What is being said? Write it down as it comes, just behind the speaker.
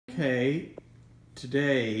Okay,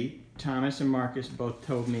 today Thomas and Marcus both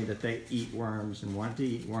told me that they eat worms and want to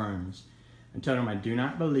eat worms. I told them I do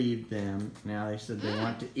not believe them. Now they said they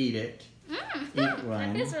want to eat it. Eat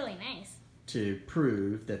one. That feels really nice. To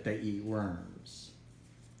prove that they eat worms.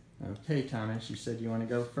 Okay, Thomas, you said you want to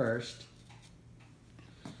go first.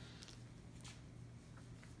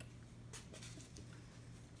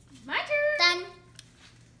 My turn. Done.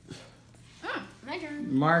 My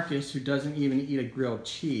turn. Marcus, who doesn't even eat a grilled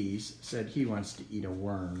cheese, said he wants to eat a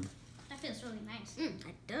worm. That feels really nice. It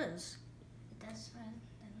does. It does, doesn't it?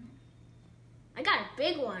 I got a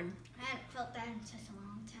big one. I haven't felt that in such a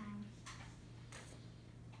long time.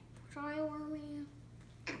 Try wormy.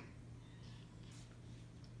 Come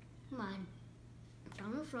on.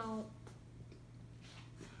 Down the throat.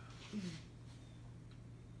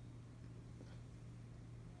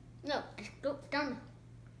 No, just go down.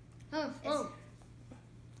 Oh, oh.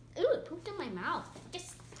 Ooh, it pooped in my mouth.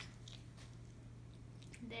 Just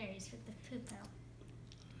there, you spit the poop out.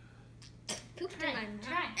 Pooped Try, in my mouth.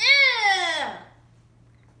 try.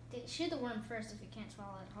 Ew! Chew the worm first if you can't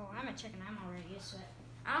swallow it whole. I'm a chicken. I'm already used to it.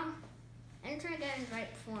 I'm trying to get it in the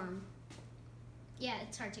right form. Yeah,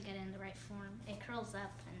 it's hard to get in the right form. It curls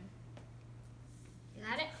up and you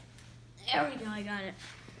got it. There we go, I got it.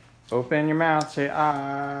 Open your mouth, say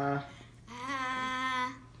ah.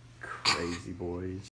 Ah. Crazy boys.